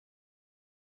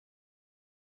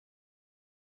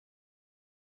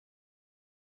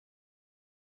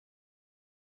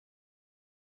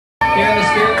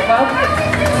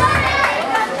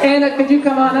Anna, could you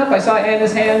come on up? I saw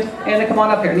Anna's hand. Anna, come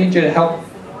on up here. I need you to help.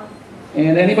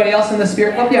 And anybody else in the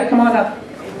Spirit Club? Yeah, come on up.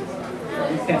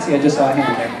 You can't see, I just saw a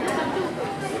hand there.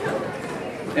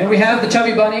 And we have the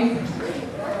Chubby Bunny.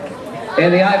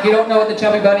 And if you don't know what the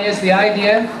Chubby Bunny is, the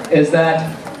idea is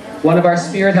that one of our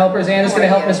Spirit helpers, Anna's going to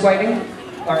help Miss Whiting.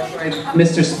 Or, sorry,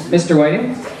 Mr.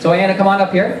 Whiting. So Anna, come on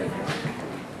up here.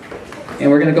 And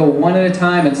we're going to go one at a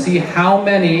time and see how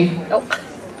many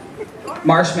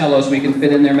marshmallows we can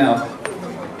fit in their mouth.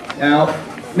 Now,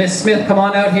 Miss Smith, come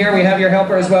on out here. We have your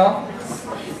helper as well.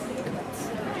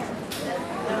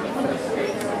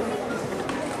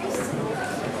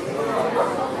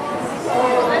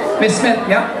 Miss Smith,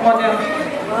 yeah, come on down.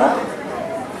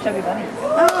 Chubby Bunny.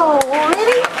 Oh,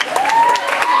 really?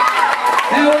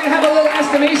 Now we're going to have a little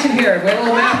estimation here. We have a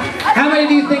little map. How many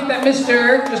do you think that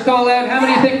Mr. Just call out, how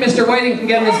many do you think Mr. Whiting can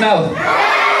get in his mouth? Excellent.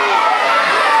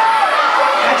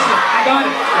 I got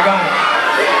it.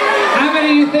 How many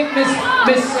do you think Miss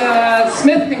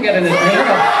Smith can get in his mouth?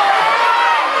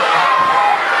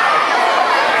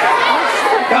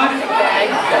 Got it.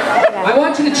 I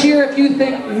want you to cheer if you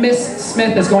think Miss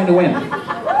Smith is going to win. She's going to win.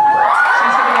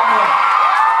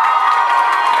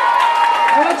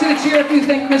 I want you to cheer if you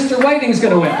think Mr. Whiting's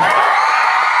going to win.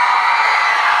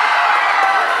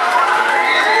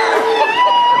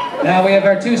 Now we have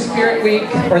our two Spirit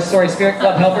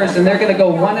Club helpers, and they're going to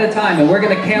go one at a time, and we're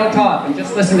going to count off, and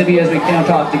just listen to me as we count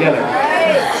off together.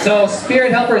 So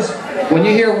Spirit helpers, when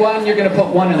you hear one, you're going to put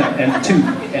one in there, and two,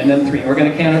 and then three. We're going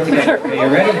to count it together. Okay, you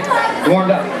ready? Warmed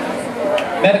up.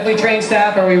 Medically trained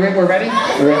staff, we're ready?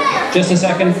 Just a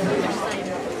second.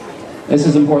 This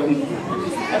is important.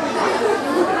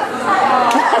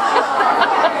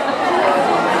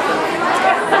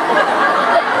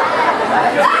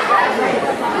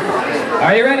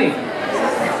 Are you ready?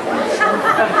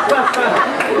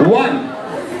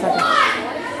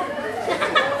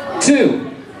 1,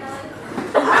 2,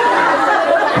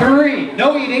 3.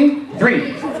 No eating.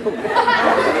 3, 4,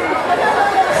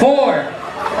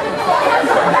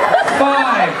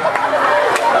 5,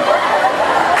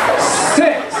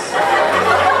 6,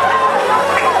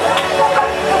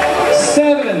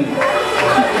 7,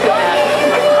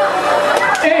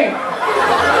 8,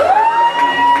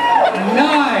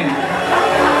 9,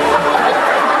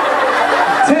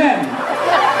 10,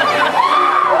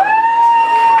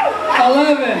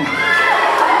 11,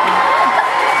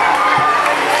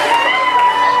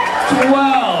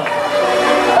 12,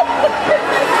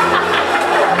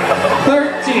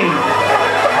 13,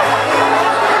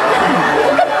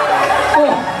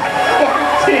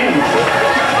 14,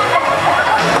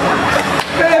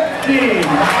 15,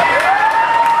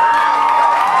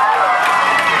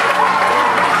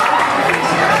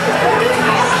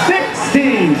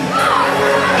 16,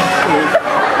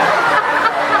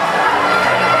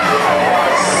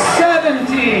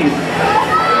 17,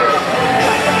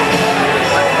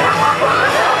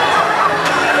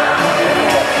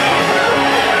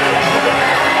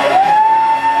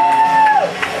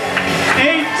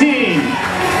 18,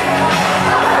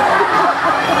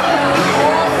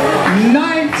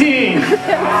 19,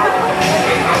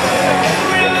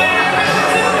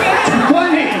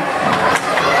 20,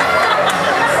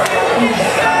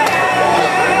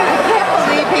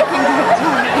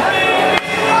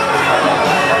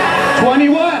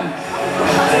 21.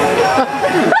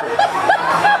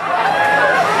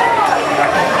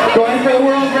 Going for the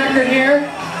world record here.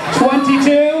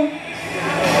 22.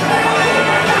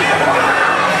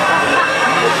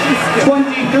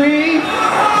 23.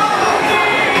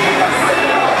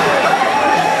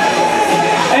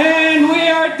 And we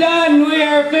are done. We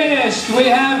are finished. We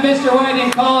have Mr.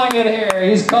 Whiting calling it here.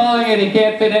 He's calling it. He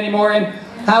can't fit any more in.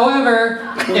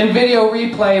 However, in video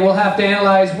replay, we'll have to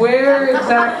analyze where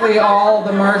exactly all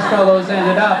the marshmallows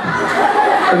ended up.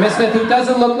 For Miss Smith, who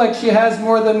doesn't look like she has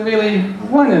more than really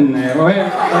one in there.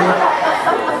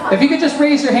 If you could just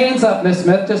raise your hands up, Miss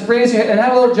Smith, just raise your hand and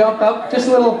have a little jump up, just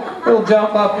a little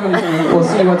jump up, and we'll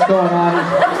see what's going on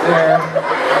there.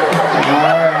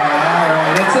 All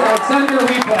right. It's under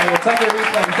replay. It's under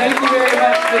replay. Thank you very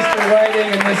much, Mr.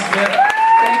 Whiting and Miss Smith.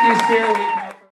 Thank you, Spirit.